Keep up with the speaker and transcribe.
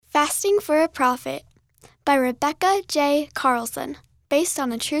Fasting for a Prophet by Rebecca J. Carlson, based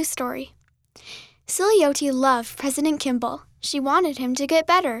on a true story. Silioty loved President Kimball. She wanted him to get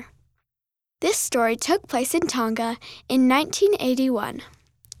better. This story took place in Tonga in 1981.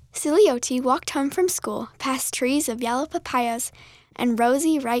 Silioty walked home from school past trees of yellow papayas and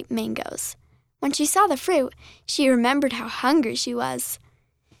rosy ripe mangoes. When she saw the fruit, she remembered how hungry she was.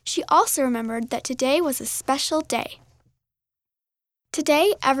 She also remembered that today was a special day.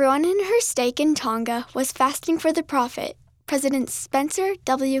 Today, everyone in her stake in Tonga was fasting for the prophet, President Spencer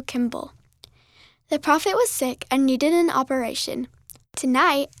W. Kimball. The prophet was sick and needed an operation.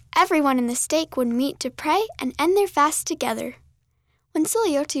 Tonight, everyone in the stake would meet to pray and end their fast together. When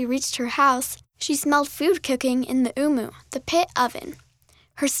Silioty reached her house, she smelled food cooking in the umu, the pit oven.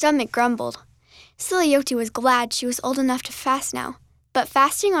 Her stomach grumbled. Silioty was glad she was old enough to fast now, but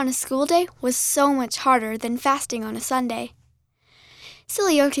fasting on a school day was so much harder than fasting on a Sunday.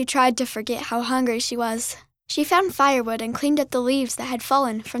 Silioty tried to forget how hungry she was. She found firewood and cleaned up the leaves that had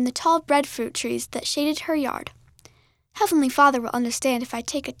fallen from the tall breadfruit trees that shaded her yard. Heavenly Father will understand if I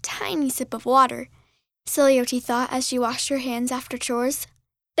take a tiny sip of water, Silioty thought as she washed her hands after chores.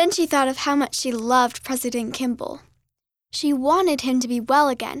 Then she thought of how much she loved President Kimball. She wanted him to be well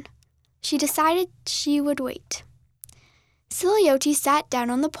again. She decided she would wait. Silioty sat down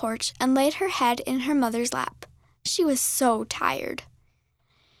on the porch and laid her head in her mother's lap. She was so tired.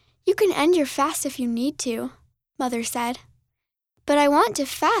 "You can end your fast if you need to," Mother said. "But I want to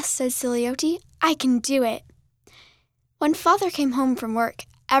fast," said Silioty. "I can do it." When Father came home from work,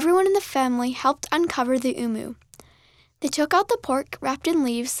 everyone in the family helped uncover the umu. They took out the pork wrapped in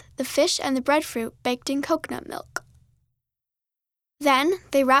leaves, the fish and the breadfruit baked in coconut milk. Then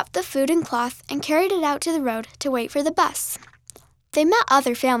they wrapped the food in cloth and carried it out to the road to wait for the bus. They met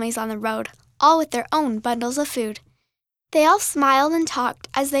other families on the road, all with their own bundles of food. They all smiled and talked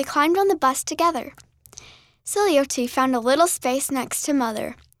as they climbed on the bus together. Silioty found a little space next to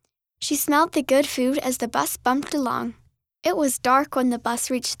Mother. She smelled the good food as the bus bumped along. It was dark when the bus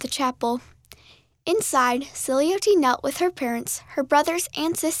reached the chapel. Inside, Silioty knelt with her parents, her brothers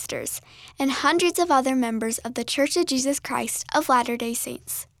and sisters, and hundreds of other members of the Church of Jesus Christ of Latter-day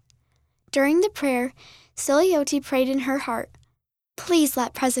Saints. During the prayer, Silioty prayed in her heart, "Please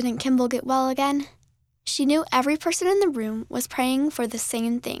let President Kimball get well again." She knew every person in the room was praying for the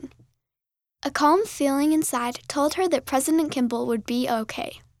same thing. A calm feeling inside told her that President Kimball would be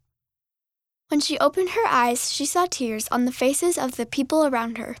okay. When she opened her eyes, she saw tears on the faces of the people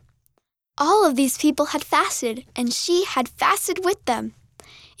around her. All of these people had fasted, and she had fasted with them.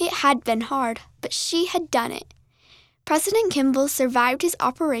 It had been hard, but she had done it. President Kimball survived his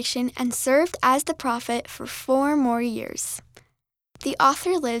operation and served as the prophet for 4 more years. The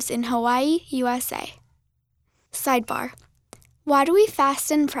author lives in Hawaii, USA. Sidebar: why do we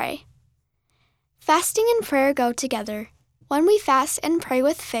fast and pray? Fasting and prayer go together. When we fast and pray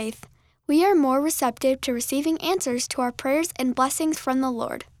with faith, we are more receptive to receiving answers to our prayers and blessings from the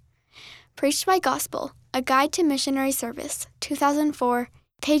Lord. Preached by Gospel, A Guide to Missionary Service, 2004,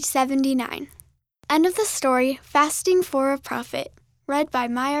 page 79. End of the story, Fasting for a Prophet, read by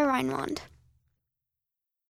Maya Reinwand.